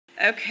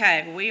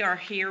Okay, we are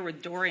here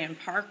with Dorian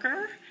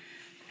Parker.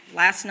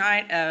 Last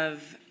night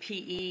of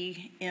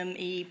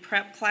PE/ME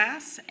prep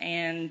class,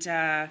 and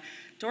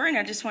Dorian,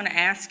 I just want to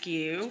ask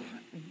you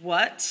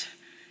what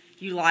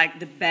you like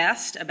the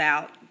best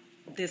about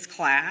this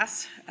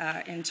class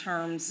in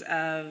terms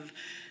of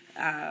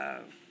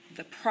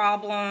the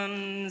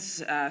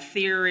problems,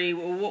 theory.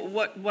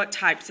 What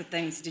types of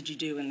things did you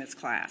do in this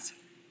class?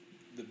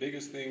 The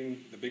biggest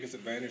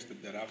advantage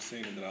that I've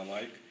seen and that I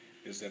like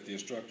is that the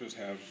instructors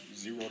have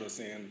zeroed us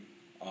in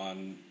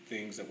on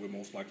things that we're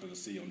most likely to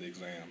see on the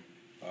exam.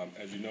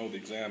 As you know, the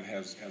exam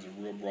has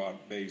a real broad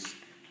base,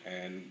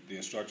 and the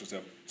instructors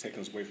have taken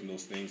us away from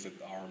those things that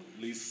are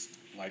least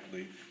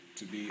likely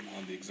to be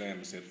on the exam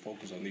and said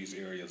focus on these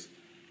areas.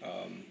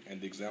 And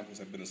the examples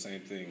have been the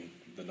same thing.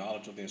 The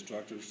knowledge of the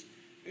instructors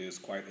is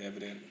quite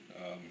evident.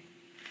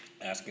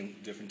 Asking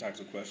different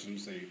types of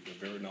questions, they're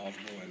very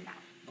knowledgeable and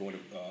go into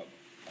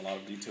a lot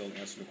of detail in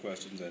answering the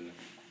questions, and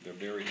they're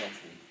very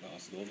helpful.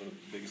 So those are the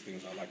biggest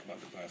things I like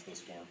about the class thus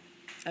far.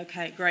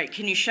 Okay, great.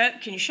 Can you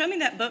show me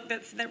that book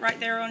that's right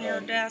there on your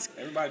desk?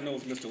 Everybody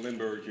knows Mr.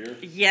 Lindbergh here.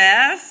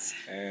 Yes.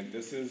 And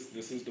this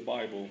is the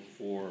Bible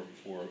for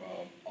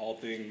all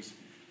things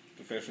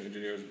professional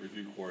engineers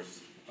review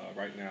course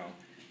right now.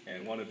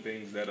 And one of the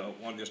things that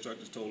one of the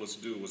instructors told us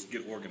to do was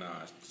get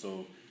organized.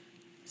 So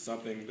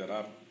something that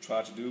I've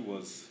tried to do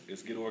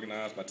is get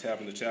organized by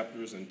tabbing the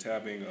chapters and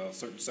tabbing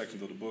certain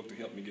sections of the book to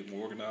help me get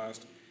more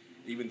organized.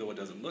 Even though it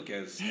doesn't look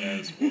as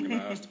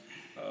organized,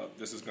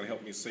 this is going to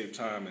help me save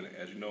time. And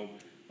as you know,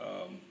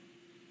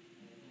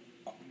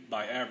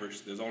 by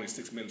average, there's only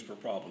 6 minutes per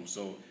problem.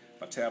 So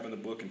by tabbing the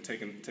book and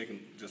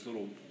taking just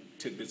little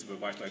tidbits of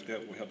advice like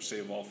that will help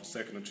shave off a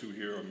second or two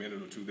here or a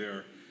minute or two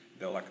there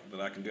that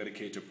I can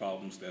dedicate to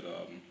problems that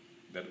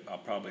I'll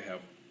probably have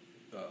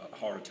a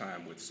harder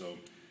time with. So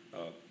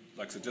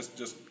like I said, just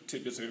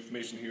tidbits of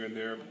information here and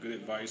there, good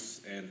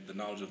advice, and the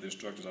knowledge of the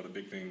instructors are the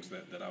big things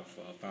that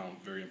I've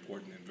found very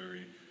important and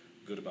very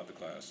good about the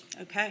class.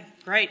 Okay,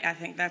 great. I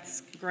think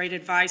that's great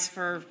advice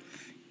for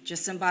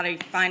just somebody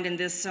finding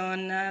this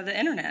on the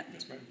internet.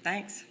 Yes, ma'am.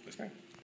 Thanks. Yes, ma'am.